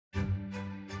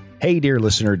Hey, dear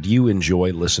listener, do you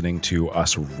enjoy listening to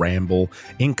us ramble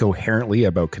incoherently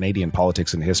about Canadian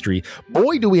politics and history?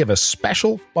 Boy, do we have a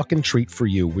special fucking treat for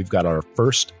you. We've got our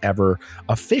first ever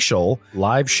official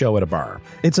live show at a bar.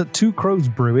 It's at Two Crows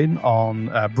Brewing on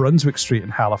Brunswick Street in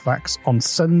Halifax on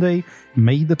Sunday,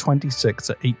 May the 26th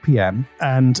at 8 p.m.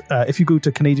 And if you go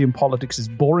to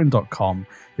CanadianPoliticsIsBoring.com,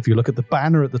 if you look at the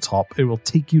banner at the top, it will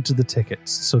take you to the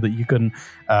tickets so that you can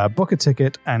book a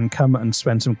ticket and come and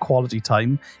spend some quality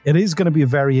time. It is going to be a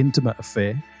very intimate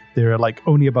affair. There are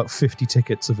only about 50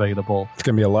 tickets available. It's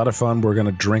going to be a lot of fun. We're going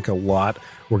to drink a lot.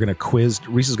 We're going to quiz.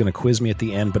 Reese is going to quiz me at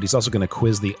the end, but he's also going to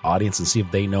quiz the audience and see if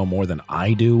they know more than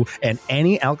I do. And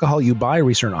any alcohol you buy,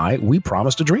 Reese and I, we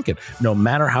promise to drink it, no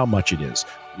matter how much it is.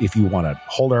 If you want to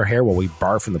hold our hair while we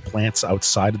barf from the plants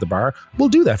outside of the bar, we'll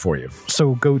do that for you.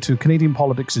 So go to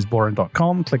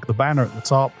CanadianPoliticsIsBoring.com, click the banner at the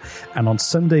top, and on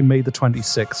Sunday, May the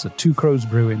 26th at Two Crows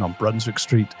Brewing on Brunswick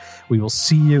Street, we will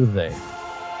see you there.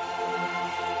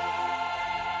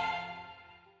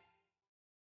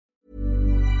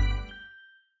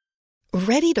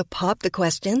 Ready to pop the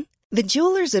question? The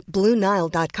jewelers at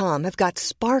BlueNile.com have got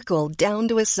sparkle down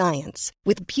to a science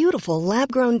with beautiful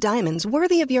lab-grown diamonds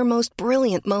worthy of your most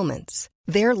brilliant moments.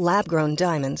 Their lab-grown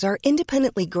diamonds are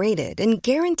independently graded and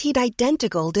guaranteed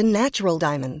identical to natural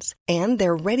diamonds, and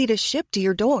they're ready to ship to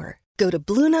your door. Go to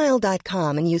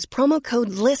BlueNile.com and use promo code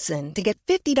LISTEN to get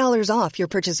 $50 off your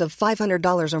purchase of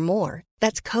 $500 or more.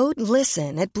 That's code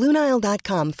LISTEN at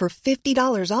BlueNile.com for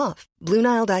 $50 off.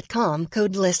 BlueNile.com,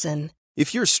 code LISTEN.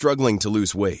 If you're struggling to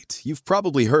lose weight, you've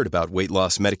probably heard about weight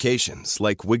loss medications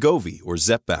like Wegovy or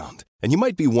Zepbound, and you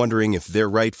might be wondering if they're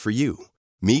right for you.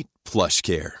 Meet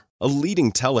PlushCare, a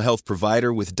leading telehealth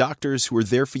provider with doctors who are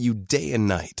there for you day and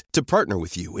night to partner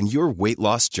with you in your weight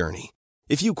loss journey.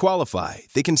 If you qualify,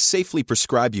 they can safely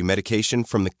prescribe you medication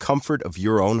from the comfort of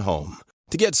your own home.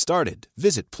 To get started,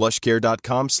 visit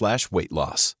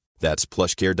plushcare.com/weightloss. That's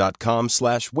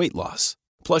plushcare.com/weightloss.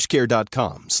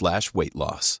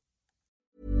 plushcare.com/weightloss.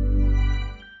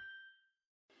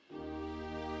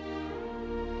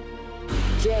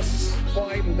 Just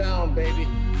quieten down, baby.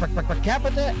 Per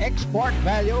capita export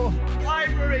value.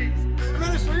 Libraries!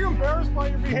 Minister, are you embarrassed by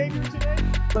your behavior today?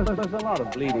 There's a lot of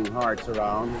bleeding hearts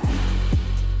around.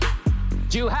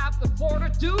 Do you have the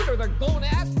fortitude or the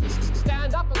gonads to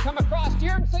stand up and come across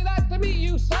here and say that to me,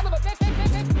 you son of a bitch?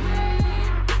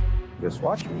 Just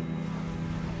watch me.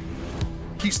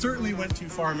 He certainly went too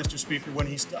far, Mr. Speaker, when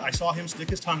I saw him stick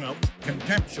his tongue out.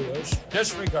 Contemptuous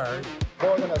disregard.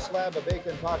 More than a slab of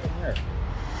bacon talking here.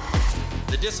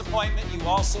 The disappointment you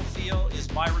also feel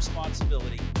is my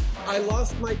responsibility. I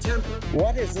lost my temper.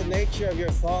 What is the nature of your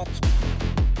thoughts?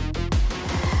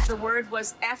 The word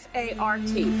was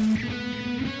F-A-R-T.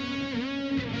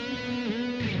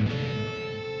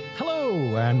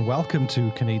 Hello, and welcome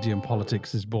to Canadian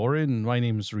Politics is Boring. My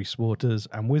name is Reese Waters,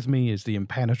 and with me is the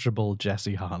impenetrable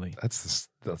Jesse Harley. That's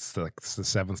the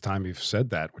seventh time you've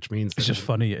said that, which means it's just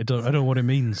funny. I don't know what it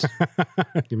means.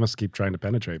 You must keep trying to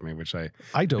penetrate me, which I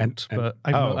don't. But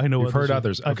I know you've heard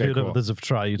others. I've heard cool. others have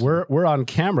tried. We're on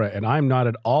camera, and I'm not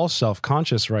at all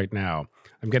self-conscious right now.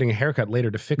 I'm getting a haircut later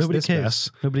to fix this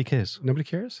mess. Nobody cares. Nobody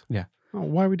cares? Yeah. Oh,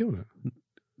 why are we doing it?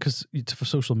 Because it's for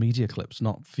social media clips,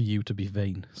 not for you to be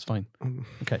vain. It's fine.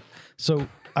 Okay. So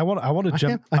I want to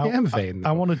jump. I am vain.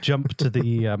 I want to jump to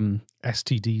the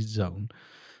STD zone,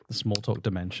 the small talk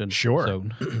dimension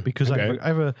zone, because okay. I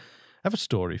have a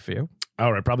story for you.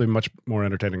 All right, probably much more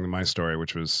entertaining than my story,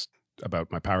 which was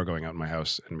about my power going out in my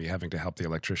house and me having to help the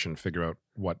electrician figure out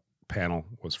what panel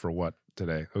was for what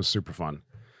today. It was super fun.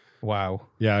 Wow.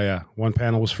 Yeah. One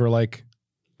panel was for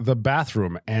the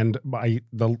bathroom and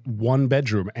the one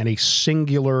bedroom and a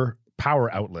singular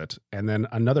power outlet. And then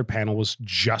another panel was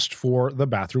just for the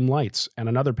bathroom lights. And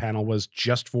another panel was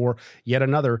just for yet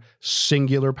another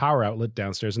singular power outlet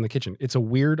downstairs in the kitchen. It's a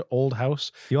weird old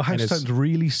house. Your house sounds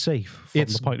really safe from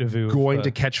the point of view of... It's going to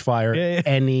catch fire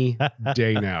any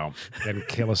day now and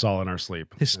kill us all in our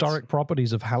sleep. Historic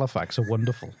properties of Halifax are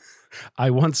wonderful.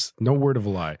 I once, no word of a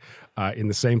lie, in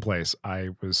the same place, I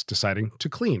was deciding to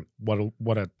clean.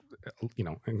 What a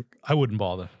I wouldn't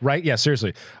bother. Right? Yeah,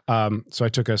 seriously. So I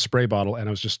took a spray bottle and I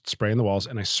was just spraying the walls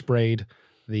and I sprayed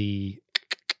the,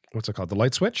 what's it called? The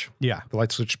light switch? Yeah. The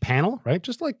light switch panel, right?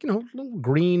 Just a little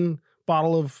green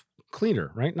bottle of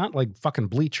cleaner, right? Not like fucking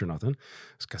bleach or nothing.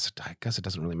 I guess it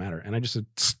doesn't really matter. And I just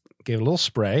gave a little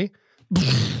spray,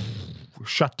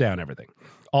 shut down everything.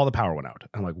 All the power went out.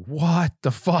 I'm like, what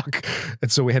the fuck?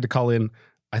 And so we had to call in,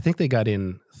 I think they got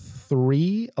in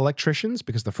 3 electricians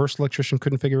because the first electrician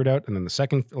couldn't figure it out. And then the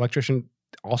second electrician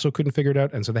also couldn't figure it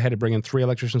out. And so they had to bring in 3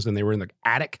 electricians, and they were in the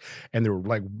attic and they were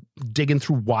like digging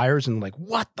through wires and like,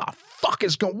 what the fuck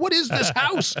is going, what is this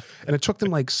house? And it took them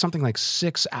like something like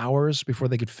 6 hours before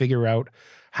they could figure out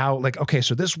how, like, okay,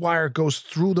 so this wire goes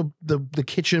through the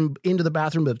kitchen into the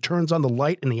bathroom, but it turns on the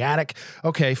light in the attic.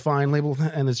 Okay, fine, label.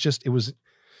 And it was,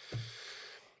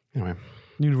 anyway.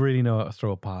 You really know how to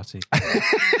throw a party.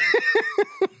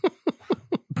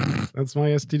 That's my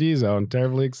STD zone.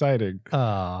 Terribly exciting.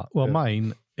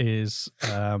 Mine is.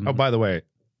 By the way,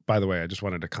 I just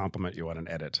wanted to compliment you on an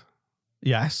edit.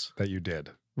 Yes, that you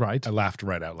did. Right. I laughed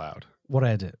right out loud. What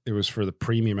edit? It was for the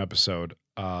premium episode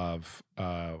of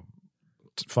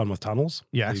Fun with Tunnels.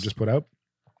 Yes, that you just put out,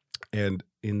 and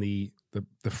in the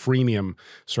freemium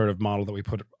sort of model that we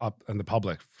put up in the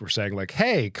public for saying like,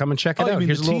 hey, come and check it out. You mean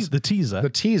Here's the teaser. The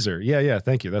teaser. Yeah.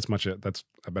 Thank you. That's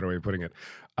a better way of putting it.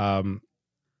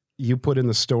 You put in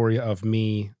the story of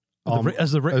me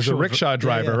as a rickshaw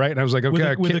driver, right? And I was like,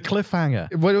 okay, with a cliffhanger.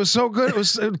 But it was so good.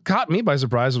 It caught me by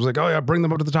surprise. I was like, oh yeah, bring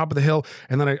them up to the top of the hill.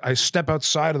 And then I step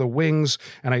outside of the wings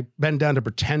and I bend down to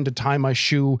pretend to tie my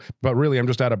shoe, but really I'm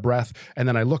just out of breath. And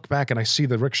then I look back and I see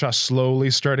the rickshaw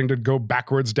slowly starting to go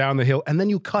backwards down the hill. And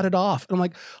then you cut it off. And I'm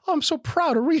like, oh, I'm so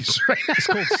proud of Reese right now. It's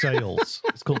called sales.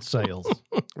 It's called sales.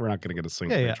 We're not going to get a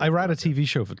single. Yeah. I ran a TV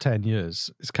show for 10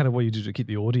 years. It's kind of what you do to keep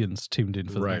the audience tuned in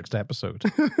for the next episode.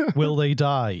 Will they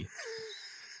die?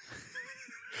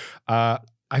 I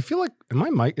feel like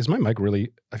is my mic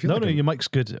really? I feel no, your mic's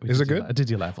good. Is it good? I did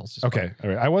your levels. It's okay, all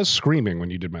right. I was screaming when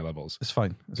you did my levels. It's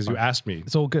fine because you asked me.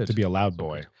 It's all good to be a loud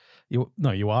boy. You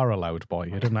are a loud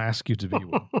boy. I didn't ask you to be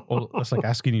one. That's like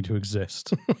asking you to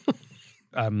exist.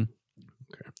 Okay.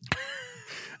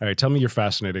 All right, tell me your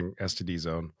fascinating STD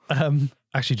zone.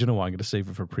 Actually, do you know what? I'm going to save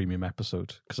it for a premium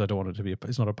episode because I don't want it to be.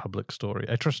 It's not a public story.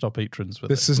 I trust our patrons with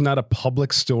this. Is not a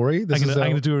public story. I'm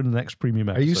going to do it in the next premium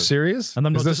episode. Are you serious? And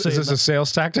I'm not is this a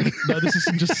sales tactic? No, this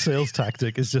isn't just a sales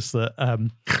tactic. It's just that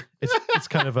it's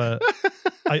kind of a.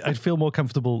 I'd feel more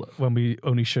comfortable when we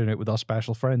only share it with our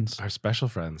special friends. Our special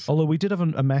friends. Although we did have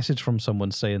a message from someone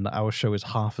saying that our show is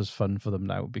half as fun for them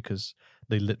now because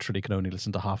they literally can only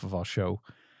listen to half of our show.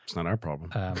 It's not our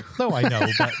problem. No, I know,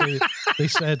 but they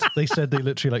said they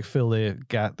literally like fill their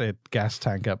gas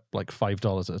tank up like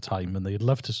 $5 at a time, and they'd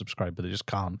love to subscribe, but they just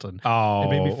can't. And it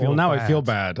made me feel now bad. I feel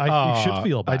bad. You should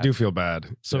feel bad. I do feel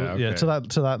bad. So okay.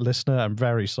 To that listener, I'm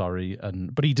very sorry,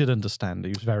 but he did understand.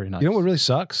 He was very nice. You know what really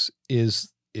sucks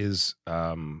is this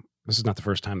is not the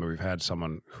first time that we've had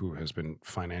someone who has been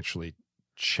financially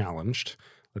challenged.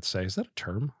 Let's say, is that a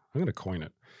term? I'm going to coin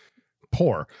it.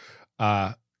 Poor.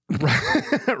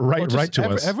 right to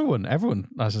us. Everyone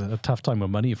has a tough time with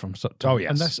money from. Oh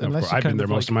yes, unless I've been there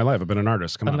most of my life. I've been an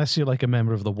artist. Unless you're like a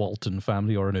member of the Walton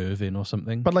family or an Irving or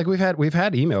something. But like we've had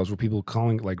emails where people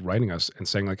calling, like writing us and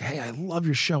saying like, "Hey, I love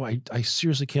your show. I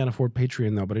seriously can't afford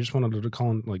Patreon though, but I just wanted to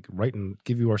call and like write and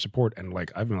give you our support." And like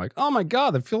I've been like, "Oh my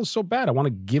god, that feels so bad. I want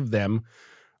to give them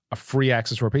a free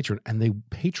access to our Patreon," and the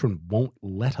patron won't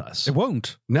let us. It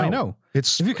won't. No, I know.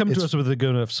 If you come to us with a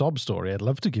Gunnar sob story, I'd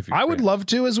love to give you. I would love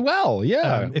to as well.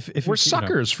 Yeah, if we're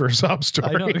suckers for a sob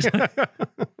story. I know, exactly.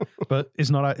 But it's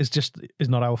not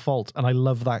our fault, and I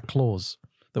love that clause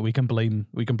that we can blame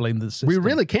the system. We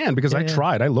really can because I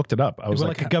tried. I looked it up. I was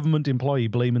like a government employee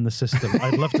blaming the system.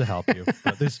 I'd love to help you,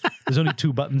 but there's only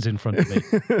 2 buttons in front of me.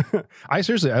 I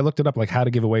looked it up, like how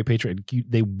to give away Patreon.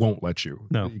 They won't let you.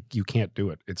 No, you can't do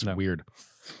it. It's weird.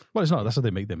 Well, it's not. That's how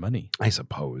they make their money. I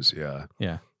suppose. Yeah.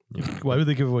 Yeah. Why would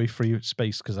they give away free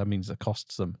space? Because that means it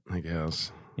costs them. I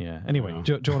guess. Yeah. Anyway,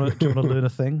 do you want to learn a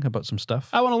thing about some stuff?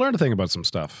 I want to learn a thing about some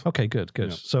stuff. Okay. Good.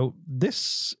 Yeah. So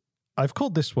I've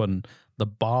called this one the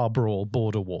Bar Brawl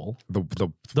Border War.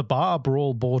 The Bar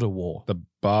Brawl Border War. The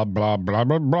blah blah blah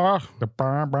blah blah. The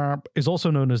bar is also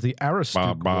known as the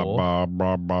Aroostook War.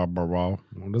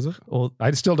 What is it? Or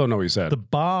I still don't know what you said. The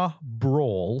Bar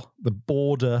Brawl, the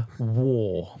Border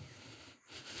War.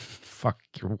 Fuck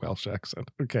your Welsh accent.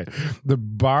 Okay. There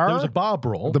was a bar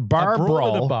brawl. The bar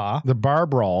brawl. The bar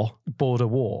brawl. Border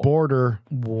war. Border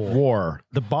war.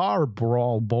 The bar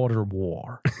brawl border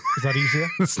war. Is that easier?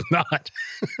 It's not.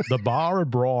 The bar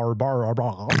brawl.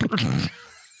 Do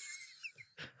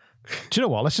you know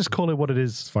what? Let's just call it what it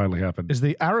is. It's finally happened. Is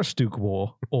the Aroostook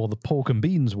War or the Pork and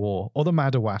Beans War or the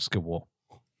Madawaska War?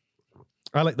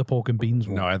 I like the Pork and Beans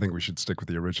War. No, I think we should stick with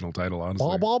the original title,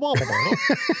 honestly.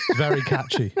 Very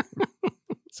catchy.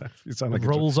 You sound like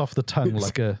rolls off the tongue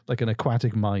like an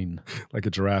aquatic mine. Like a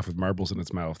giraffe with marbles in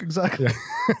its mouth. Exactly.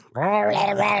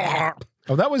 Yeah.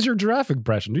 Oh, that was your giraffe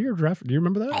impression. Do you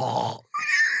remember that?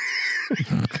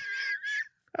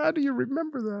 How do you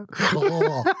remember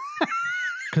that?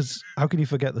 Because how can you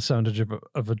forget the sound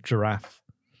of a giraffe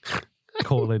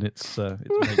calling its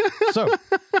mate? So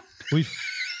we've.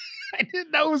 I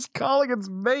didn't know it was calling its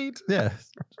mate. Yeah.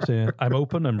 So, I'm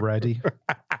open. I'm ready.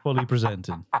 Fully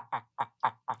presenting.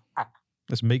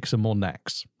 Let's make some more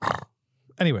necks.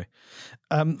 Anyway,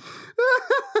 do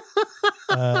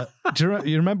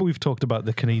you remember we've talked about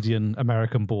the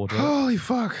Canadian-American border? Holy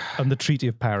fuck. And the Treaty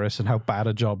of Paris and how bad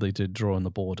a job they did drawing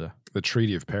the border. The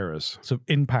Treaty of Paris. So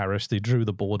in Paris, they drew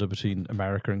the border between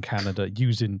America and Canada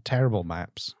using terrible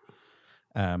maps.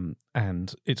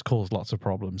 And it's caused lots of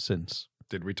problems since.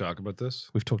 Did we talk about this?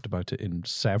 We've talked about it in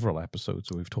several episodes.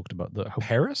 So we've talked about the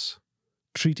Paris?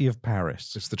 Treaty of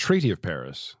Paris. It's the Treaty of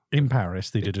Paris. In Paris,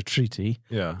 they did a treaty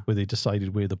where they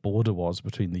decided where the border was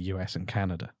between the US and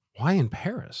Canada. Why in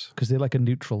Paris? Because they're like a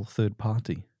neutral third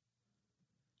party.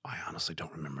 I honestly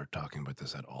don't remember talking about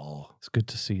this at all. It's good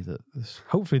to see that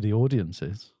hopefully the audience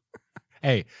is.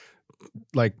 Hey,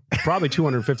 like probably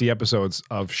 250 episodes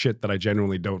of shit that I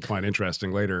genuinely don't find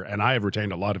interesting later, and I have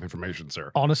retained a lot of information,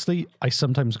 sir. Honestly, I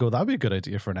sometimes go, that'd be a good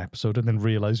idea for an episode, and then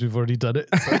realize we've already done it.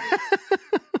 So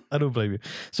I don't blame you.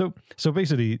 So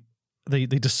basically, they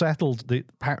settled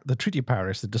the Treaty of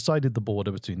Paris. They decided the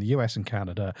border between the US and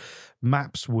Canada.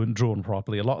 Maps weren't drawn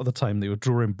properly. A lot of the time, they were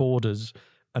drawing borders,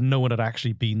 and no one had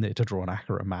actually been there to draw an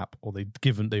accurate map, or they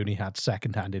only had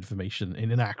secondhand information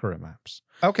in inaccurate maps.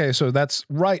 Okay, so that's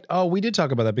right. Oh, we did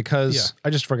talk about that because I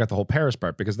just forgot the whole Paris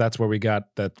part, because that's where we got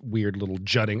that weird little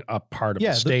jutting up part of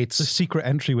the states. The secret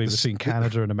entryway between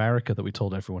Canada and America that we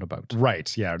told everyone about.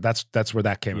 Right, yeah, that's where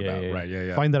that came about. Yeah. Right,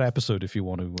 yeah. Find that episode if you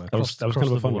want to cross, that was kind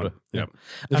of a fun border. One. Yeah.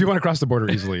 If you want to cross the border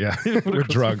easily, yeah, with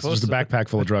drugs, just a backpack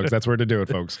full of drugs. That's where to do it,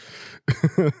 folks.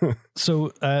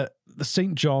 So, the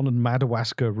St. John and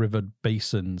Madawaska River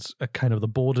basins, kind of the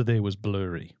border there was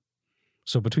blurry.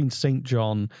 So between St.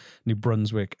 John, New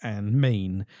Brunswick, and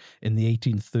Maine in the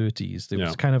 1830s, there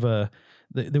was kind of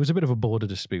there was a bit of a border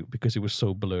dispute because it was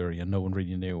so blurry and no one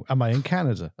really knew. Am I in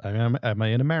Canada? Am I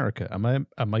in America? Am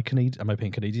I Canadian? Am I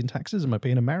paying Canadian taxes? Am I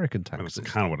paying American taxes?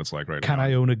 That's kind of what it's like right now. Can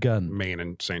I own a gun? Maine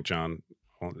and St. John.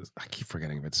 Well, I keep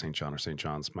forgetting if it's St. John or St.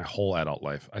 John's. My whole adult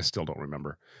life, I still don't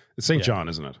remember. It's St. John,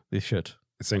 isn't it? They should.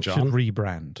 It's St. John? Should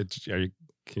rebrand.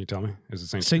 Can you tell me? Is it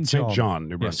St. John? St. John,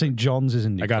 New Brunswick. St. John's is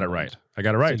in New Brunswick. I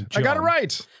got it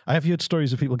right. I have heard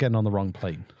stories of people getting on the wrong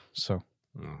plane. So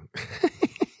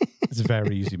it's a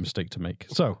very easy mistake to make.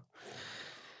 So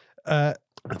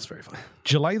that's very funny.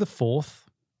 July the 4th,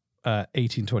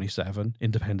 1827,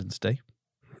 Independence Day.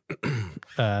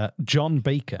 John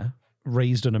Baker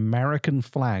raised an American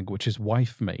flag, which his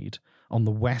wife made, on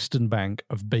the western bank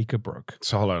of Baker Brook.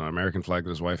 So hold on, an American flag that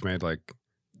his wife made, like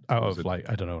out of like,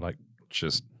 I don't know, like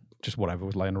just whatever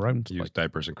was lying around. Use like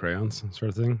diapers and crayons sort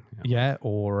of thing. Yeah,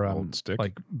 or old stick.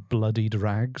 Like bloodied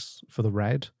rags for the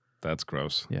red. That's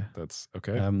gross. Yeah. That's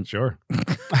okay. Sure.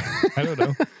 I don't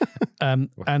know.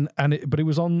 But it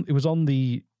was on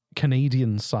the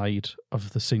Canadian side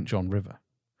of the St. John River.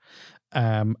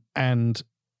 And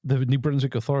the New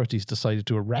Brunswick authorities decided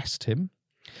to arrest him.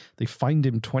 They fined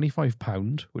him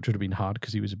 £25, which would have been hard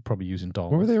because he was probably using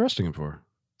dollars. What were they arresting him for?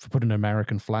 For putting an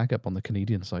American flag up on the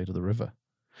Canadian side of the river.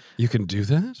 You can do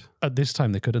that? At this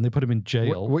time they could, and they put him in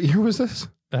jail. What year was this?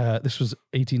 This was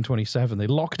 1827. They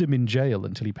locked him in jail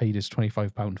until he paid his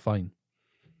 £25 fine.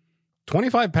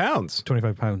 £25?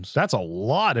 £25. That's a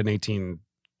lot in 18...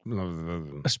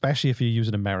 Especially if you use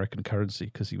an American currency,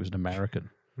 because he was an American.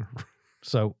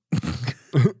 So...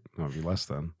 That would be less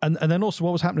then. And then also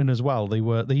what was happening as well, they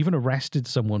even arrested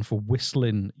someone for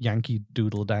whistling Yankee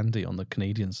Doodle Dandy on the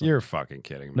Canadian side. You're fucking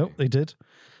kidding me. Nope, they did.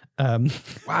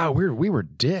 Wow, we were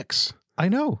dicks. I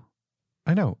know.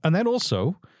 And then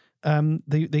also,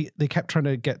 they kept trying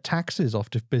to get taxes off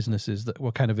to businesses that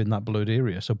were kind of in that blurred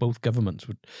area. So both governments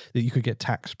that you could get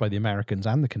taxed by the Americans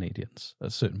and the Canadians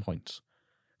at certain points.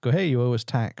 Go, hey, you owe us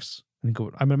tax. And you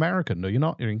go, I'm American. No, you're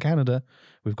not. You're in Canada.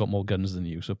 We've got more guns than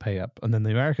you, so pay up. And then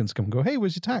the Americans come and go, hey,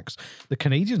 where's your tax? The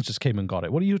Canadians just came and got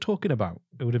it. What are you talking about?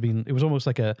 It was almost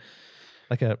like a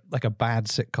bad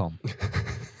sitcom.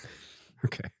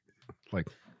 Okay. Like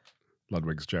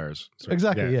Ludwig's Jars. Sorry.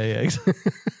 Exactly. Yeah.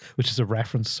 Which is a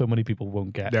reference so many people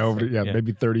won't get.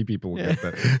 Maybe 30 people will get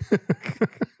that.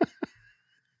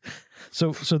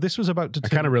 So this was about to... I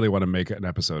kind of really want to make an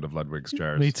episode of Ludwig's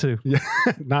Jars. Me too. Yeah.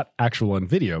 Not actual on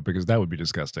video, because that would be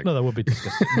disgusting. No, that would be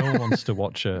disgusting. No one wants to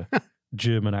watch a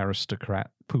German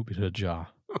aristocrat poop in her jar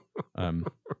on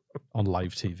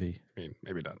live TV. I mean,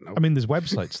 maybe not. Nope. I mean, there's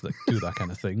websites that do that kind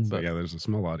of thing. But yeah, there's a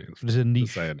small audience. There's a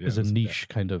niche. There's a niche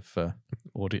kind of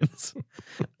audience.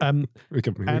 We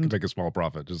can make a small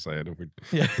profit, just saying, if we,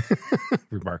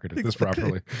 if we market it this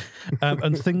properly.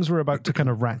 And things were about to kind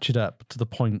of ratchet up to the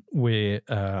point where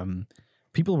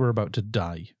people were about to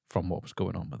die from what was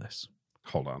going on with this.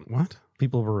 Hold on, what?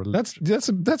 People were... That's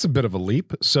a bit of a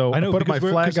leap. So I know, put my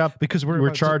flag up because we're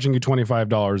charging you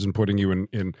 $25 and putting you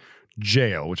in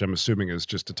jail, which I'm assuming is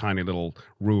just a tiny little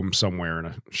room somewhere in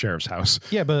a sheriff's house.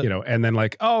 Yeah, but and then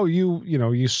like, oh,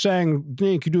 you sang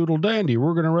Yankee Doodle Dandy,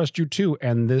 we're going to arrest you too,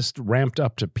 and this ramped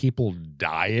up to people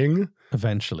dying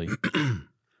eventually.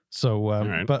 So,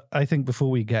 right. But I think before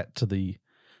we get to the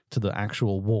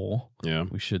actual war, we're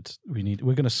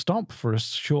going to stop for a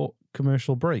short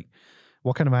commercial break.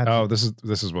 What kind of ad? Oh, this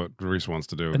is what Reese wants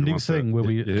to do. A new thing where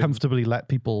we comfortably let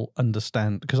people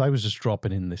understand, because I was just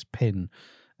dropping in this pin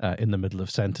in the middle of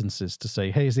sentences to say,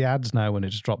 hey, it's the ads now, and it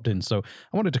just dropped in. So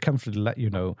I wanted to comfortably let you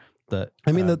know that...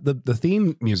 I mean, the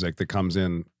theme music that comes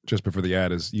in just before the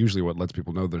ad is usually what lets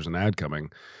people know there's an ad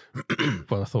coming.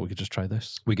 Well, I thought we could just try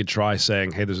this. We could try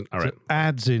saying, hey, there's an... All right. So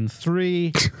ads in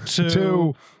 3, 2,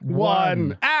 2,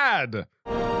 1. Ad!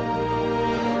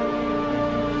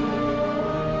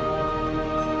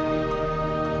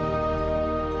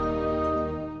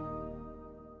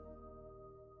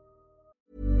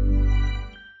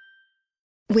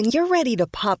 When you're ready to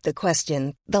pop the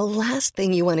question, the last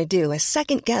thing you want to do is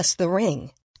second-guess the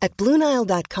ring. At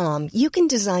BlueNile.com, you can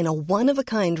design a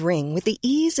one-of-a-kind ring with the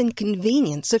ease and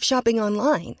convenience of shopping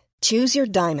online. Choose your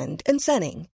diamond and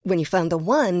setting. When you find the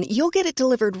one, you'll get it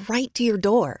delivered right to your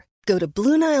door. Go to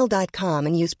BlueNile.com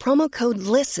and use promo code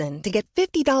LISTEN to get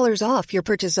 $50 off your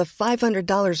purchase of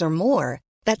 $500 or more.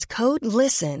 That's code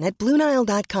LISTEN at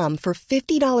BlueNile.com for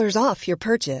 $50 off your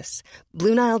purchase.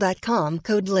 BlueNile.com,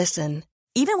 code LISTEN.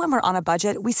 Even when we're on a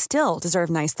budget, we still deserve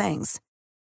nice things.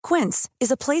 Quince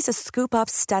is a place to scoop up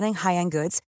stunning high-end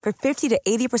goods for 50 to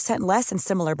 80% less than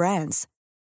similar brands.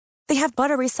 They have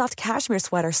buttery soft cashmere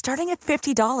sweaters starting at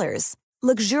 $50,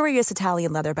 luxurious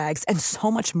Italian leather bags, and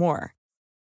so much more.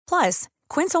 Plus,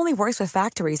 Quince only works with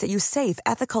factories that use safe,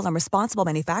 ethical, and responsible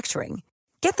manufacturing.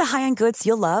 Get the high-end goods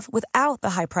you'll love without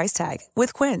the high price tag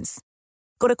with Quince.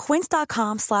 Go to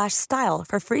quince.com/style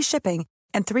for free shipping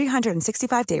and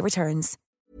 365-day returns.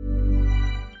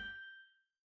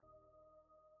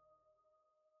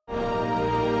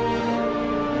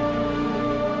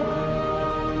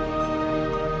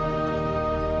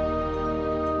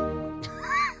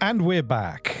 And we're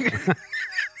back.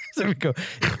 There we go.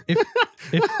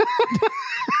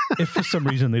 If for some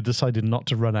reason they decided not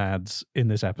to run ads in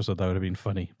this episode, that would have been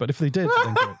funny. But if they did,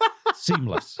 then great.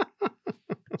 Seamless.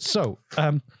 So,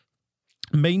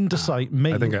 Maine decide.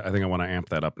 I think I want to amp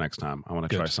that up next time. I want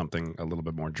to try something a little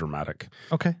bit more dramatic.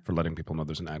 Okay. For letting people know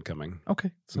there's an ad coming.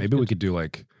 Okay. Maybe we could do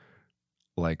like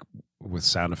with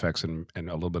sound effects and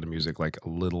a little bit of music, like a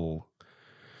little.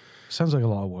 Sounds like a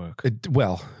lot of work.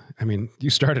 Well, I mean, you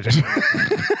started it.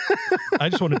 I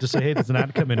just wanted to say, hey, there's an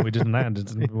ad coming, and we did an ad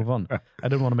and move on. I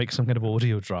didn't want to make some kind of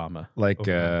audio drama. Like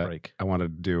I want to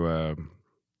do a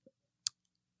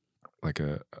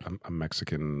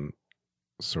Mexican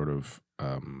sort of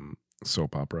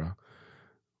soap opera.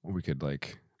 We could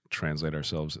like translate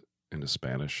ourselves into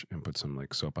Spanish and put some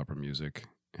like soap opera music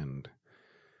and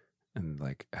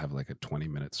like have like a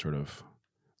 20-minute sort of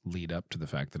lead up to the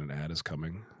fact that an ad is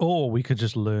coming. Or we could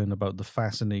just learn about the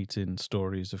fascinating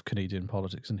stories of Canadian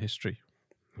politics and history.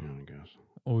 Yeah, I guess.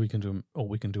 Or we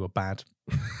can do a bad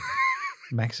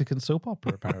Mexican soap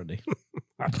opera, apparently.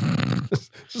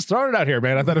 Just throwing it out here,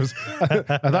 man. I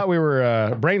thought we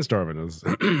were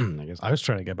brainstorming. I guess I was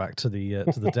trying to get back to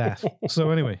the death.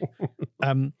 So anyway,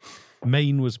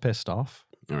 Maine was pissed off.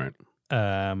 All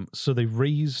right. So they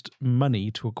raised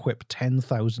money to equip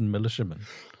 10,000 militiamen.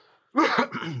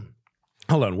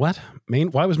 Hold on, what?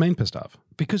 Maine? Why was Maine pissed off?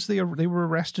 Because they were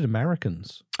arrested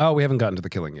Americans. Oh, we haven't gotten to the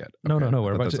killing yet. Okay. No.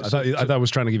 We're about to, I thought I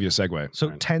was trying to give you a segue.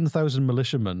 So 10,000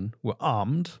 militiamen were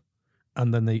armed,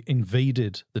 and then they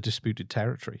invaded the disputed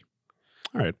territory.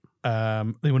 All right.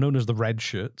 They were known as the Red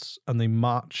Shirts, and they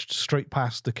marched straight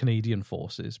past the Canadian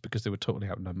forces because they were totally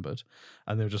outnumbered,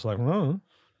 and they were just like, oh,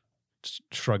 just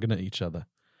shrugging at each other.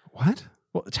 What?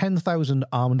 Well, 10,000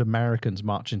 armed Americans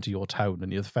march into your town,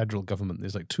 and you're the federal government.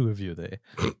 There's like 2 of you there.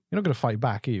 You're not going to fight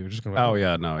back, are you? You're just going to. Oh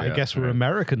yeah, no. I guess we're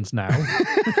Americans now.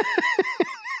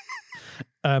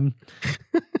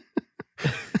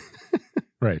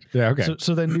 Right. Yeah. Okay.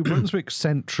 So then New Brunswick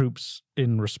sent troops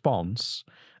in response,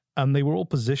 and they were all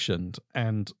positioned,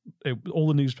 and all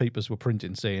the newspapers were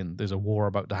printing saying there's a war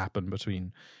about to happen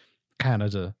between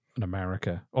Canada and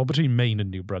America, or between Maine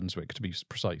and New Brunswick, to be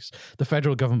precise. The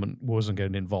federal government wasn't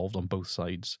getting involved on both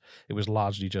sides. It was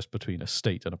largely just between a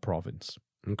state and a province.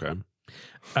 Okay.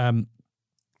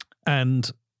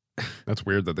 And that's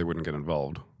weird that they wouldn't get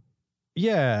involved.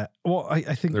 Yeah, well, I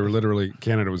think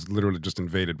Canada was literally just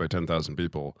invaded by 10,000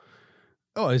 people.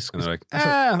 Oh, and they're like,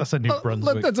 that's a New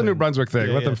Brunswick. That's a New Brunswick thing.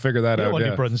 Yeah, Let them figure that out. What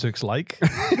New Brunswick's like.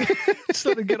 Just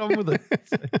let them get on with it.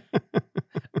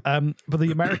 But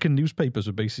the American newspapers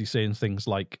were basically saying things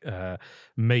like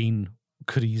Maine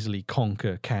could easily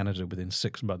conquer Canada within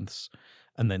 6 months,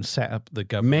 and then set up the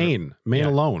government. Maine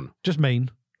alone, just Maine.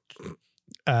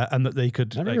 And that they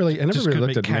could. I never really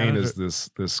looked at Maine as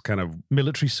this kind of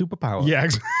military superpower. Yeah,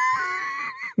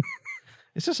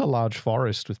 it's just a large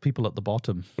forest with people at the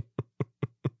bottom.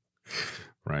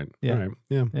 Right. Yeah. Right.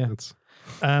 Yeah. That's...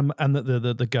 and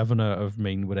that the governor of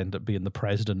Maine would end up being the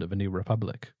president of a new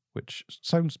republic, which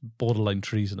sounds borderline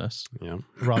treasonous. Yeah.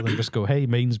 Rather than just go, hey,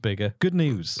 Maine's bigger. Good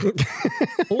news.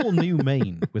 All new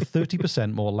Maine with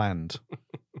 30% more land.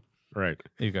 Right.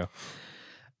 There you go.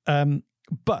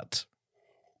 But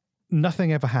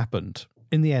nothing ever happened.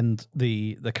 In the end,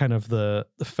 the kind of the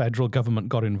federal government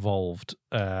got involved,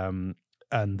 and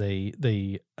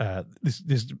this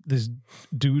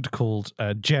dude called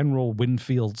General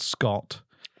Winfield Scott.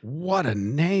 What a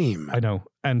name! I know.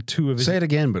 And two of his... Say it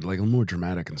again, but like a little more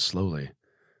dramatic and slowly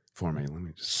for me. Let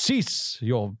me just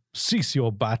cease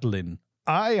your battling.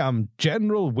 I am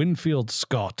General Winfield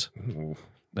Scott,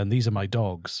 and these are my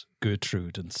dogs,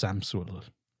 Gertrude and Samswell.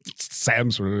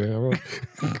 Samswell.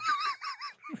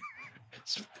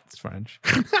 It's French.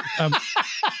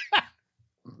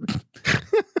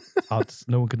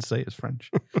 No one can say it's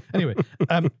French. Anyway,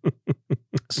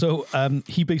 so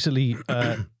he basically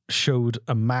showed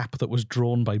a map that was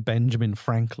drawn by Benjamin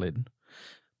Franklin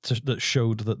that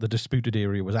showed that the disputed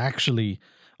area was actually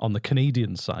on the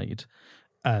Canadian side,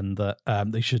 and that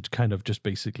they should kind of just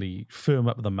basically firm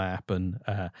up the map and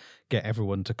get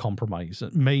everyone to compromise.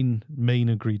 Maine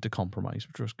agreed to compromise,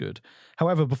 which was good.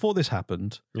 However, before this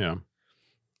happened,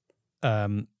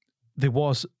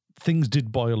 things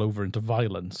did boil over into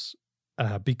violence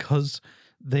because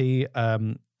they,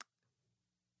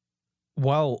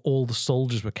 while all the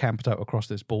soldiers were camped out across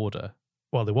this border,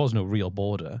 well, there was no real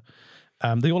border,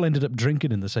 they all ended up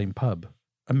drinking in the same pub.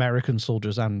 American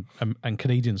soldiers and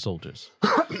Canadian soldiers.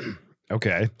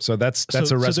 Okay, so that's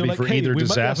a recipe like, for hey, either we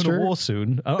disaster. Might be having a war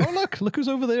soon. Oh look who's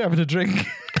over there having a drink.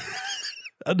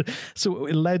 And so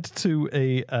it led to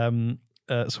a.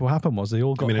 So what happened was they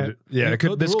all got.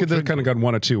 This could have kind of gone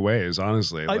one of two ways,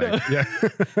 honestly. I know. Yeah.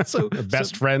 So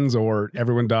best friends or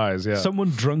everyone dies. Yeah. Someone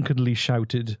drunkenly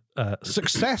shouted,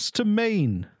 "Success to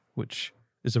Maine," which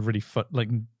is a really fun, like.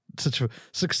 Such a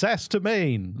success to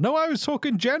Maine. No, I was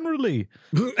talking generally.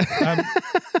 And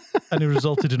it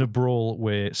resulted in a brawl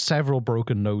where several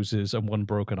broken noses and one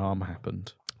broken arm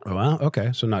happened. Oh, wow.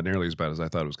 Okay. So not nearly as bad as I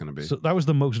thought it was going to be. So that was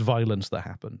the most violence that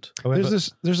happened. However,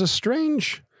 there's a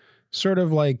strange sort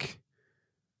of like,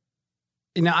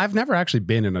 I've never actually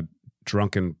been in a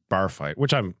drunken bar fight,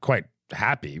 which I'm quite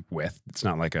happy with. It's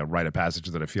not like a rite of passage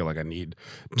that I feel like I need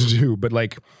to do, but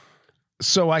like,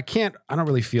 so I don't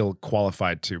really feel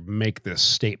qualified to make this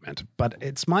statement, but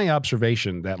it's my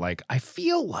observation that like, I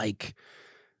feel like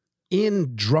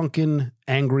in drunken,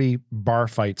 angry bar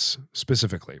fights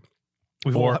specifically,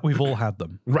 we've all had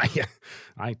them. Right. Yeah.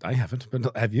 I haven't,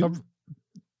 but have you?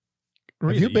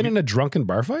 Really? Have you been in a drunken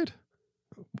bar fight?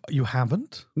 You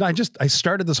haven't? No, I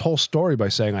started this whole story by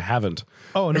saying I haven't.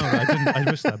 Oh no, I didn't. I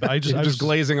missed that. But I was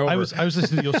glazing over. I was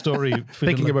listening to your story,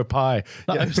 thinking about pie.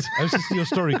 No, I was listening to your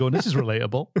story, going, "This is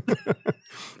relatable."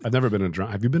 I've never been in a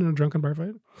drunk. Have you been in a drunken bar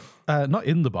fight? Not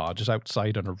in the bar, just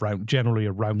outside and around. Generally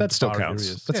around. That still bar counts.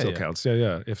 Areas. That still counts.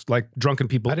 Yeah. If like drunken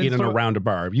people in and around a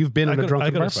bar, you've been in a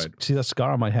drunken bar fight. See that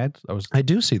scar on my head? I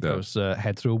do see those. I was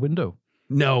head through a window.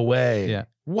 No way. Yeah.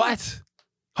 What?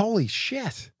 Holy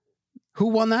shit. Who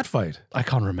won that fight? I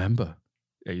can't remember.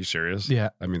 Are you serious? Yeah.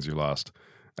 That means you lost.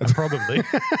 Probably.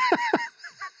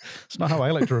 It's not how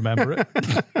I like to remember it.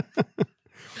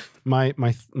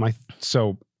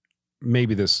 So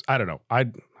maybe this, I don't know.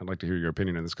 I'd like to hear your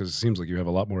opinion on this because it seems like you have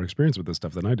a lot more experience with this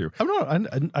stuff than I do. I'm not,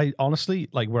 and I honestly,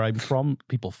 like where I'm from,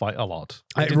 people fight a lot.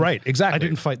 Right, exactly. I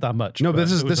didn't fight that much. No, but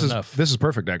this is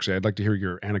perfect. Actually, I'd like to hear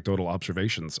your anecdotal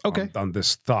observations on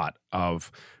this thought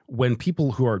of when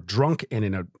people who are drunk and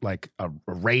in a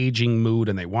raging mood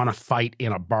and they want to fight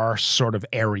in a bar sort of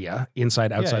area,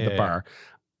 outside the bar.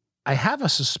 I have a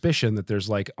suspicion that there's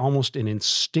like almost an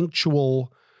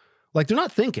instinctual, like they're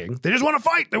not thinking, they just want to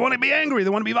fight. They want to be angry. They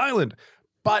want to be violent.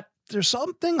 But there's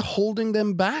something holding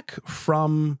them back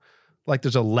from Like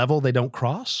there's a level they don't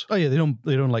cross. Oh yeah, they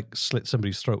don't like slit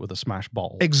somebody's throat with a smash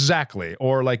bottle. Exactly.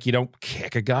 Or like you don't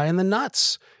kick a guy in the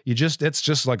nuts. It's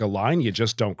just like a line you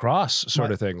just don't cross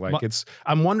sort of thing. Like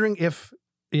I'm wondering if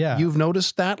you've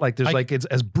noticed that. Like there's it's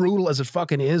as brutal as it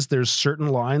fucking is, there's certain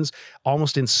lines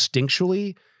almost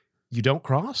instinctually you don't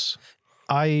cross.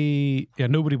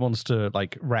 Nobody wants to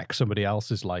like wreck somebody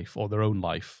else's life or their own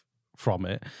life from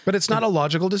it. But it's not a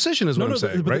logical decision is what I'm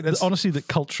saying, right? Honestly, the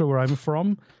culture where I'm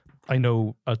from, I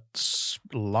know a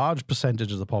large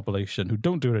percentage of the population who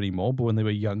don't do it anymore, but when they were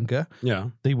younger,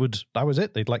 that was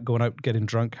it. They'd like going out, getting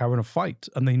drunk, having a fight,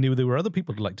 and they knew there were other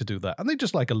people who'd like to do that. And they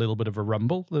just like a little bit of a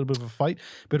rumble, a little bit of a fight,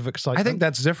 a bit of excitement. I think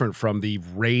that's different from the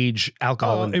rage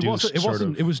alcohol-induced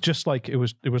It was just like, it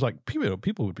was like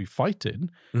people would be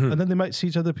fighting, and then they might see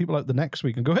each other people out the next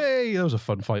week and go, hey, that was a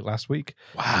fun fight last week.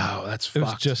 Wow, that's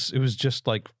fucked. It was just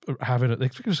like having it, they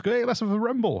just go, hey, let's have a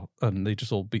rumble. And they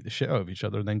just all beat the shit out of each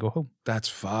other and then go home. That's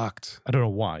fucked. I don't know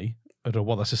why. I don't know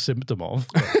what that's a symptom of.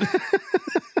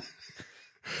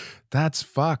 That's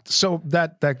fucked. So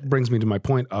that brings me to my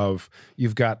point of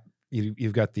you've got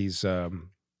these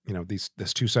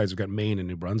there's two sides. We've got Maine and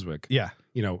New Brunswick. Yeah.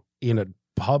 In a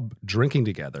pub drinking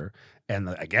together, and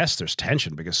I guess there's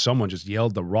tension because someone just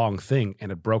yelled the wrong thing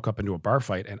and it broke up into a bar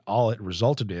fight, and all it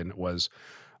resulted in was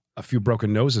a few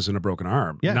broken noses and a broken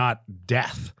arm, not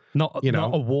death. Not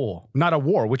a war. Not a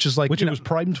war, which is like... Which it was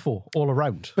primed for all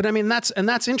around. But I mean, that's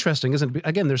interesting, isn't it?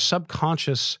 Again, there's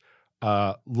subconscious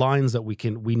lines that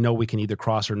we know we can either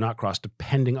cross or not cross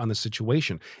depending on the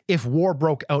situation. If war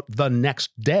broke out the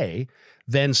next day,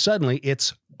 then suddenly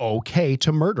it's okay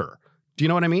to murder. Do you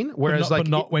know what I mean? Whereas, but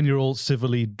not when you're all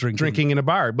civilly drinking in a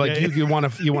bar. Like you want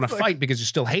to fight because you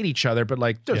still hate each other, but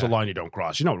like there's a line you don't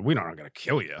cross. We're not going to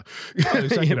kill you. Oh,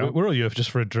 exactly. We're all here just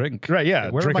for a drink, right?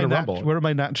 Yeah, drinking a rumble. Where are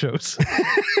my nachos?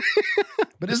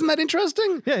 But isn't that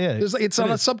interesting? Yeah. It's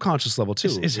on a subconscious level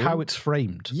too. It's how it's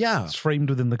framed. Yeah, it's framed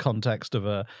within the context of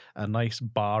a nice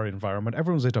bar environment.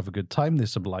 Everyone's there to have a good time.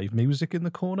 There's some live music in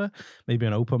the corner. Maybe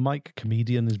an open mic.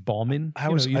 Comedian is bombing.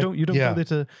 You don't go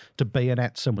there to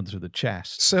bayonet someone through the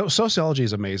chest. So sociology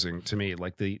is amazing to me.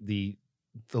 Like the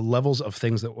levels of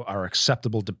things that are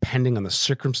acceptable depending on the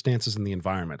circumstances and the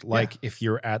environment. Like if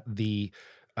you're at the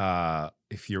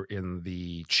if you're in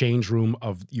the change room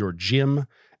of your gym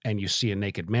and you see a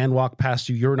naked man walk past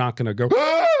you, you're not going to go,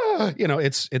 ah!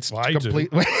 It's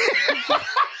complete.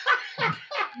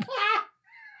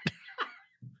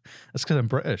 That's because I'm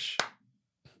British.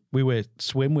 We wear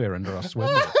swimwear under our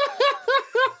swimwear.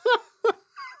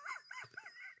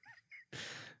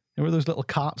 Remember those little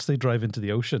carts they drive into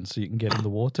the ocean so you can get in the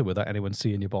water without anyone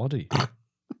seeing your body? Have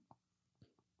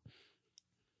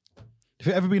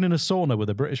you ever been in a sauna with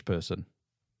a British person?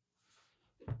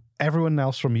 Everyone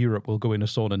else from Europe will go in a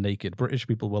sauna naked. British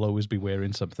people will always be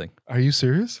wearing something. Are you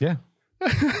serious? Yeah.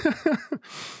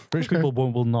 British people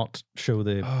will not show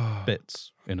their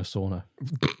bits in a sauna.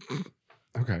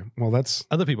 Okay. Well, that's...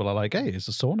 Other people are like, hey, it's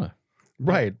a sauna.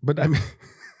 Right. But I mean...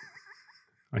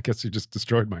 I guess you just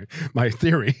destroyed my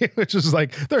theory, which is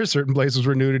like there are certain places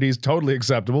where nudity is totally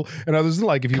acceptable, and others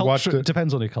like if you watch it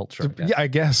depends on your culture. I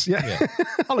guess.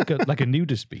 Like a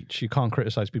nudist beach, you can't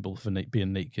criticize people for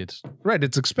being naked. Right,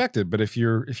 it's expected. But if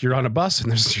you're on a bus and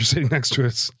you're sitting next to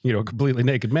a completely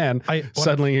naked man,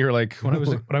 suddenly you're like. When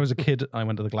I was a kid, I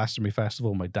went to the Glastonbury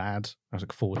Festival. My dad, I was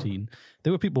like 14.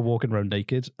 There were people walking around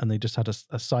naked, and they just had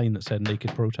a sign that said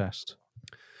 "naked protest."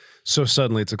 So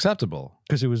suddenly it's acceptable.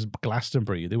 Because it was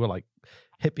Glastonbury. They were like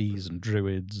hippies and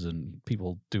druids and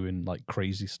people doing like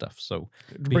crazy stuff. So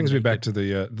it brings me back to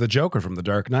the Joker from The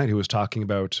Dark Knight who was talking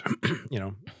about,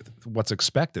 what's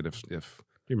expected if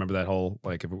you remember that whole,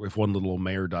 like if one little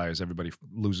mayor dies, everybody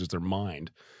loses their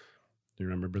mind. Do you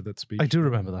remember that speech? I do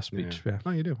remember that speech, yeah. Oh,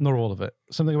 you do? Not all of it.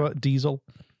 Something about diesel.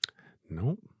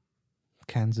 No.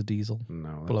 Cans of diesel.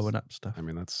 No. Blowing up stuff. I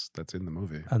mean, that's in the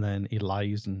movie. And then he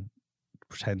lies and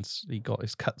pretends he got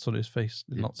his cuts on his face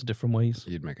in lots of different ways.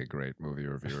 You'd make a great movie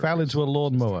reviewer. Fell into a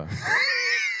lawnmower.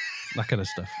 That kind of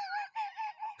stuff.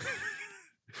 Do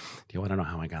you want to know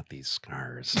how I got these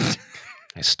scars?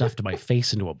 I stuffed my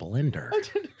face into a blender.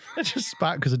 I just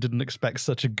spat because I didn't expect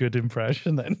such a good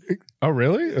impression then. Oh,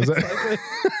 really? Is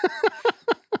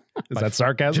that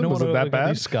sarcasm? Do you know Was what it that bad?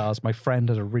 These scars, my friend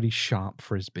had a really sharp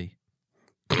frisbee.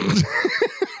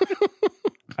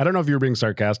 I don't know if you were being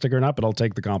sarcastic or not, but I'll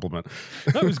take the compliment.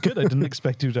 That was good. I didn't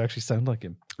expect you to actually sound like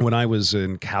him. When I was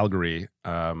in Calgary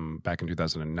back in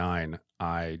 2009,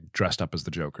 I dressed up as the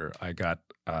Joker. I got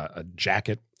a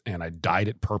jacket and I dyed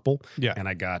it purple. Yeah. And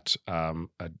I got a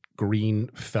green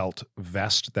felt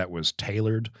vest that was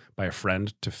tailored by a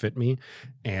friend to fit me.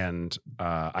 And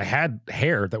I had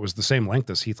hair that was the same length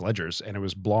as Heath Ledger's, and it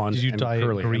was blonde Did you and dye it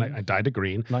curly. green? And I dyed it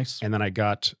green. Nice. And then I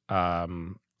got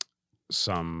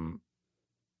some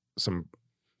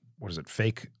what is it,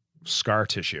 fake scar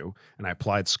tissue, and I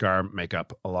applied scar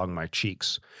makeup along my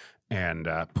cheeks and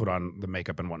put on the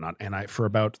makeup and whatnot. And I, for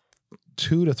about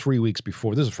 2 to 3 weeks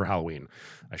before, this is for Halloween,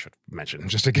 I should mention,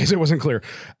 just in case it wasn't clear,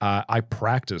 I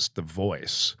practiced the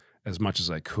voice as much as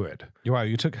I could. Wow,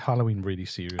 you took Halloween really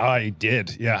seriously. I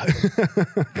did, yeah.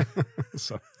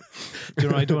 So, do you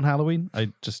know what I do on Halloween?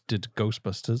 I just did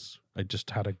Ghostbusters. I just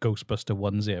had a Ghostbuster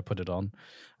onesie, I put it on,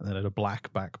 and then I had a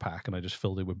black backpack, and I just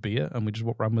filled it with beer, and we just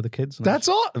walked around with the kids. That's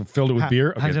all? Filled it with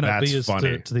beer? Okay, handing out that's beers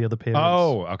funny. to the other parents.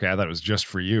 Oh, okay, I thought it was just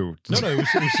for you. No, it was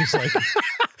just like,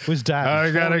 it was Dad.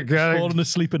 I gotta falling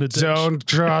asleep in a ditch. Don't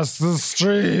cross the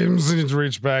streams. And you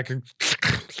reach back and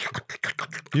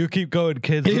you keep going,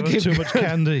 kids. There's too much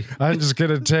candy. I'm just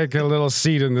gonna take a little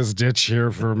seat in this ditch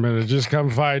here for a minute. Just come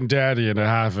find Daddy in a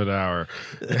half an hour.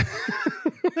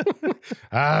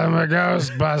 I'm a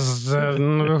Ghostbuster.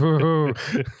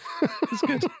 It's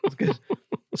good. It's good.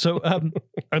 So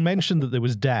I mentioned that there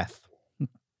was death.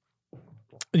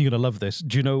 And you're gonna love this.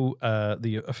 Do you know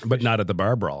the? But not at the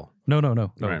bar brawl. No.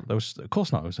 Right. That was, of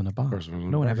course not. It was in a bar.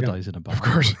 No one ever dies in a bar. Of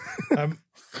course.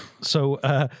 So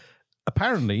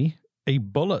apparently, a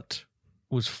bullet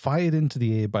was fired into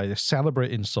the air by a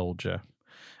celebrating soldier,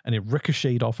 and it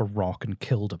ricocheted off a rock and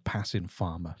killed a passing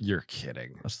farmer. You're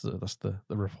kidding. That's the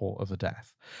report of the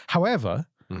death. However,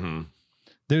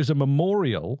 there's a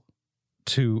memorial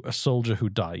to a soldier who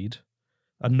died,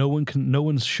 and no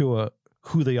one's sure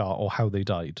who they are or how they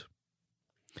died.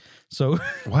 So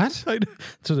what?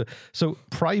 So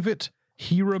Private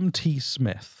Hiram T.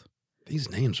 Smith. These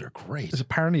names are great. Is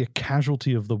apparently a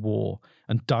casualty of the war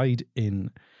and died in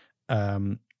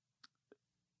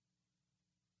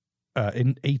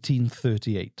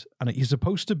 1838, and he's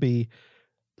supposed to be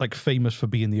like famous for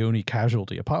being the only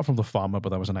casualty, apart from the farmer, but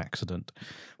that was an accident.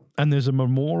 And there's a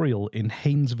memorial in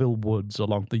Haynesville Woods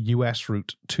along the U.S.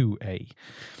 Route 2A.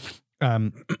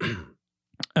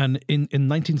 And in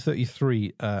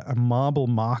 1933, a marble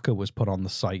marker was put on the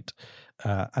site,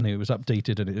 and it was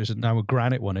updated, and it is now a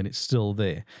granite one, and it's still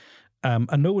there. And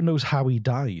no one knows how he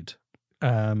died.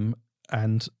 But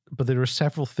there are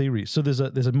several theories. So there's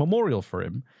a memorial for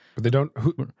him, but they don't.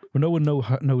 No one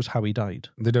knows how he died.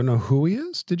 They don't know who he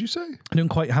is. Did you say? They don't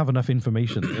quite have enough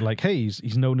information. They're like, hey,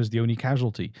 he's known as the only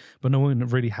casualty, but no one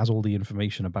really has all the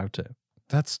information about it.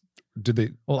 Did they?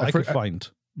 Well, I could find,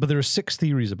 but there are 6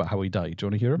 theories about how he died. Do you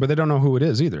want to hear them? But they don't know who it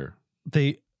is either.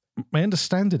 My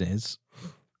understanding is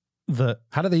that.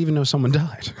 How do they even know someone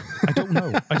died? I don't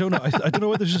know. I don't know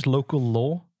whether it's just local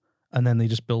law, and then they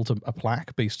just built a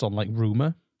plaque based on like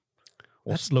rumor.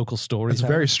 That's local stories. It's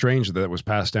very strange that it was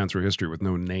passed down through history with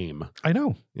no name. I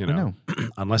know. I know.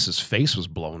 Unless his face was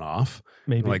blown off.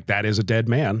 Maybe. Like, that is a dead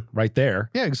man right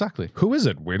there. Yeah, exactly. Who is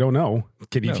it? We don't know.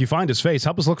 If you find his face,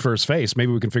 help us look for his face.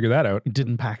 Maybe we can figure that out. He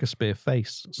didn't pack a spare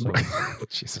face. So.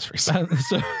 Jesus Christ.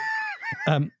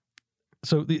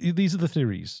 So these are the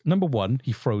theories. Number 1,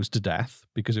 he froze to death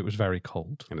because it was very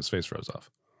cold. And his face froze off.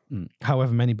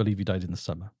 However, many believe he died in the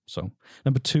summer. So,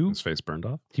 number 2, his face burned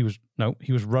off. He was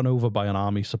run over by an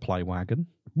army supply wagon.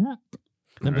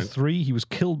 Number 3, he was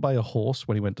killed by a horse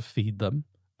when he went to feed them.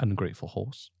 An ungrateful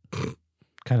horse.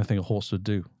 Kind of thing a horse would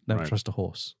do. Never trust a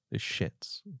horse. It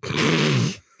shits.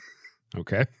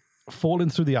 Okay. Falling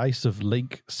through the ice of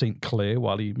Lake St. Clair.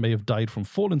 While he may have died from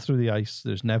falling through the ice,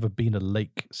 there's never been a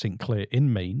Lake St. Clair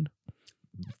in Maine.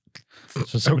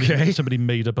 So somebody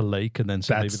made up a lake and then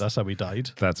said maybe that's how he died.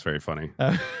 That's very funny.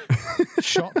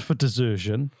 Shot for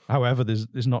desertion. However, this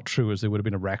is not true, as there would have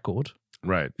been a record.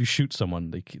 Right. If you shoot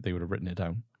someone, they would have written it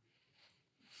down.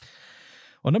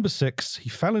 On number 6, he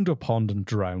fell into a pond and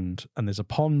drowned, and there's a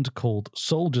pond called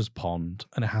Soldier's Pond,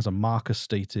 and it has a marker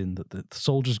stating that the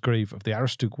soldier's grave of the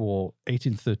Aroostook War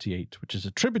 1838, which is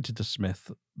attributed to Smith,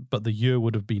 but the year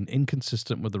would have been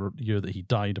inconsistent with the year that he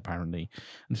died, apparently,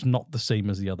 and it's not the same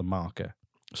as the other marker.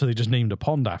 So they just named a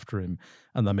pond after him,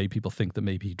 and that made people think that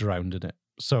maybe he drowned in it.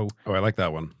 So, I like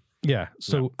that one. Yeah,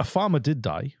 so a farmer did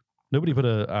die. Nobody put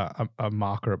a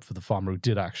marker up for the farmer who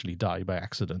did actually die by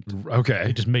accident. Okay.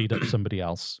 They just made up somebody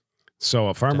else. So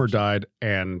a farmer died,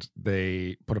 and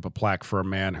they put up a plaque for a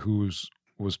man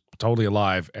was totally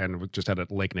alive and just had a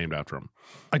lake named after him.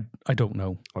 I don't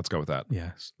know. Let's go with that.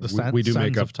 Yes. We do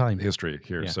make up time. history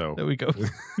here. Yeah, so there we go.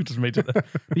 We just made it there.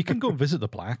 You can go and visit the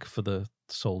plaque for the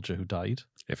soldier who died.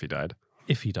 If he died.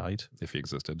 If he died. If he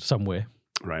existed. Somewhere.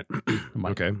 Right.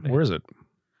 Okay. Where is it?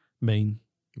 Maine.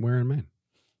 Where in Maine?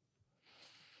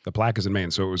 The plaque is in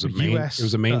Maine, so it was a Maine. It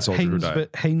was a Maine soldier who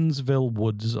died. Haynesville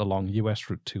Woods along U.S.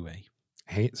 Route 2A.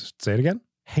 Say it again.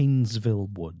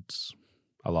 Haynesville Woods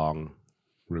along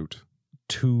Route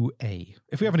 2A.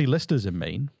 If we have any listeners in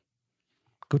Maine,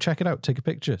 go check it out. Take a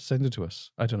picture. Send it to us.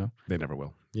 I don't know. They never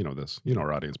will. You know this. You know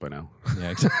our audience by now.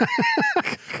 Yeah, exactly.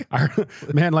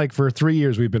 Man, like for 3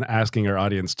 years, we've been asking our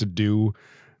audience to do.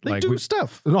 They do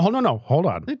stuff. No, hold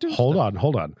on. They do hold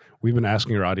on. We've been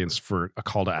asking our audience for a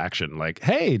call to action. Like,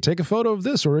 hey, take a photo of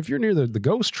this, or if you're near the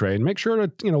ghost train, make sure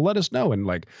to, let us know. And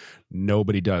like,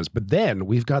 nobody does. But then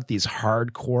we've got these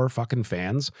hardcore fucking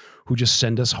fans who just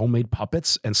send us homemade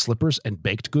puppets and slippers and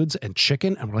baked goods and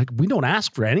chicken. And we're like, we don't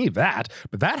ask for any of that,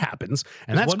 but that happens.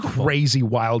 And that's wonderful. Crazy,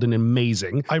 wild, and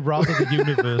amazing. I'd rather the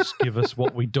universe give us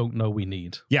what we don't know we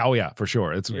need. Yeah. Oh yeah, for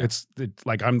sure. It's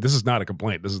like, this is not a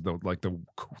complaint. This is the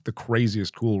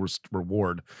craziest cool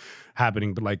reward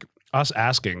happening, but like us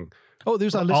asking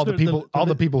there's all the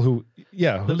people who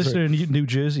the listener in New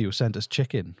Jersey who sent us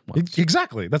chicken once.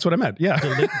 Exactly, that's what I meant. Yeah.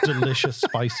 Delicious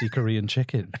spicy Korean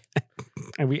chicken,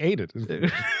 and we ate it.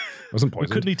 It wasn't poisoned.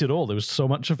 We couldn't eat it all. There was so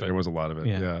much of it. There was a lot of it.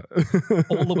 Yeah.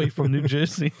 All the way from New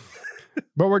Jersey.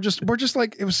 But we're just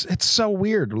like, it's so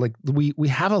weird. Like we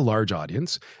have a large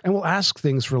audience and we'll ask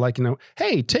things for like,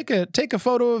 hey, take a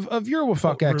photo of your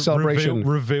Fuck X celebration.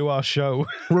 Review our show.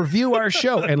 Review our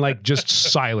show. And like just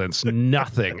silence,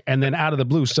 nothing. And then out of the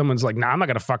blue, someone's like, nah, I'm not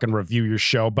going to fucking review your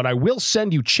show, but I will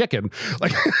send you chicken.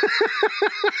 Like,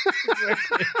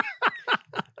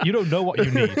 you don't know what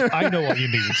you need. I know what you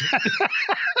need.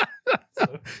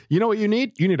 You know what you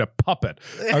need? You need a puppet.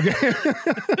 Okay.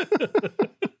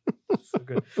 So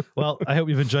good. Well, I hope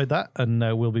you've enjoyed that, and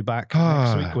we'll be back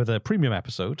next week with a premium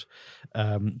episode.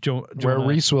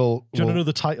 Reese will. Do you want to know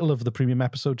the title of the premium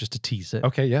episode, just to tease it?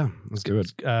 Okay, yeah, let's do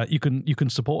it. You can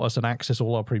support us and access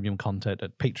all our premium content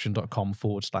at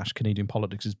patreon.com/Canadian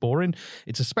Politics is Boring.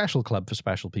 It's a special club for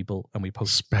special people, and we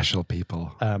post special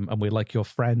people, and we're like your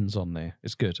friends on there.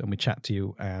 It's good, and we chat to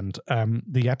you. And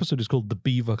the episode is called The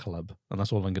Beaver Club, and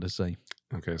that's all I'm going to say.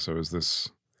 Okay, so is this?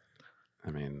 I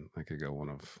mean, I could go one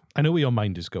of... I know where your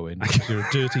mind is going. You're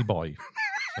a dirty boy.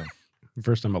 So.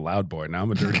 First I'm a loud boy, now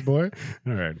I'm a dirty boy?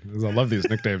 All right. I love these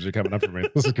nicknames you're coming up for me.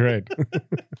 This is great.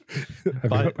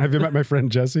 Have you met my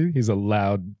friend Jesse? He's a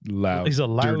loud, He's a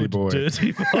loud, dirty boy.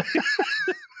 Dirty boy.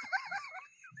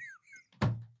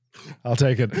 I'll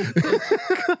take it.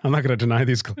 I'm not going to deny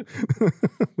these.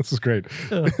 This is great.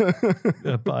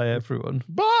 Bye, everyone.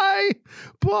 Bye.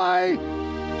 Bye.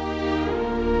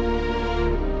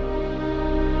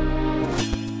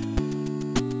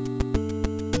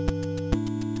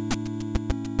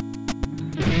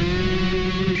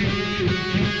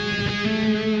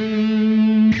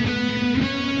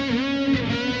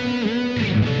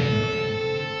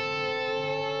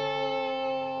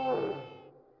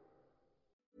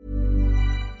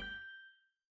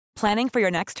 Planning for your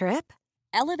next trip?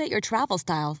 Elevate your travel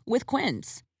style with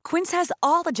Quince. Quince has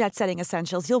all the jet-setting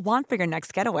essentials you'll want for your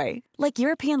next getaway, like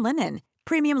European linen,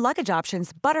 premium luggage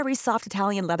options, buttery soft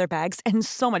Italian leather bags, and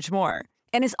so much more.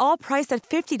 And is all priced at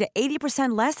 50 to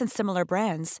 80% less than similar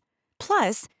brands.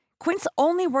 Plus, Quince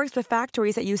only works with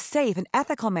factories that use safe and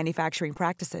ethical manufacturing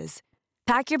practices.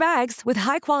 Pack your bags with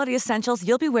high-quality essentials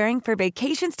you'll be wearing for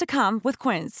vacations to come with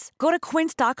Quince. Go to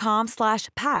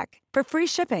quince.com/pack for free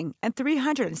shipping and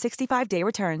 365-day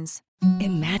returns.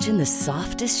 Imagine the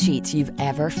softest sheets you've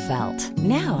ever felt.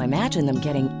 Now imagine them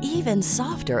getting even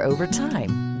softer over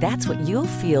time. That's what you'll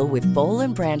feel with Boll &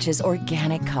 Branch's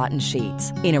organic cotton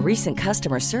sheets. In a recent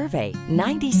customer survey,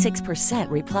 96%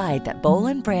 replied that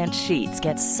Boll & Branch sheets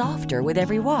get softer with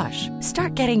every wash.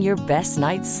 Start getting your best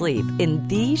night's sleep in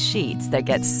these sheets that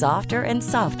get softer and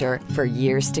softer for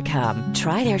years to come.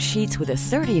 Try their sheets with a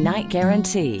 30-night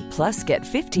guarantee. Plus, get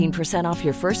 15% off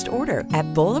your first order at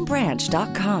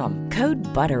bollandbranch.com. Code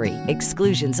BUTTERY.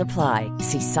 Exclusions apply.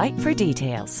 See site for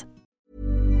details.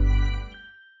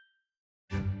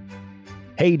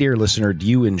 Hey, dear listener, do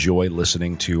you enjoy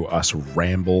listening to us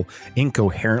ramble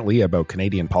incoherently about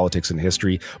Canadian politics and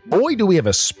history? Boy, do we have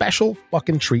a special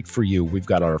fucking treat for you. We've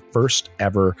got our first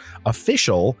ever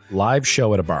official live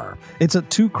show at a bar. It's at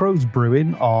Two Crows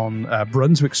Brewing on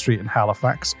Brunswick Street in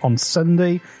Halifax on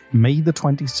Sunday, May the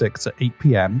 26th at 8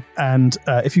 p.m. And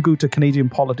if you go to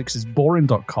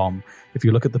CanadianPoliticsIsBoring.com, if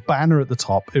you look at the banner at the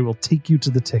top, it will take you to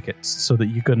the tickets so that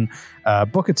you can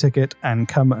book a ticket and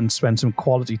come and spend some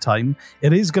quality time.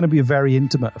 It is going to be a very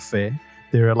intimate affair.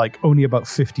 There are like only about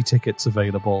 50 tickets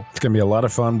available. It's going to be a lot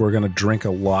of fun. We're going to drink a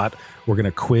lot. We're going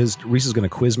to quiz. Reese is going to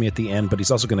quiz me at the end, but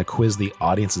he's also going to quiz the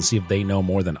audience and see if they know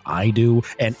more than I do.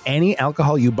 And any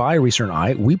alcohol you buy, Reese and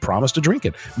I, we promise to drink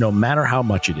it, no matter how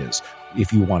much it is.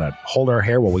 If you want to hold our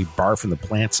hair while we barf from the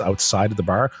plants outside of the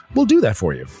bar, we'll do that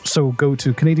for you. So go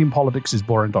to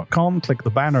CanadianPoliticsIsBoring.com, click the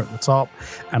banner at the top,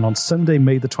 and on Sunday,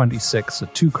 May the 26th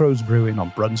at Two Crows Brewing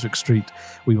on Brunswick Street,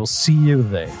 we will see you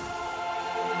there.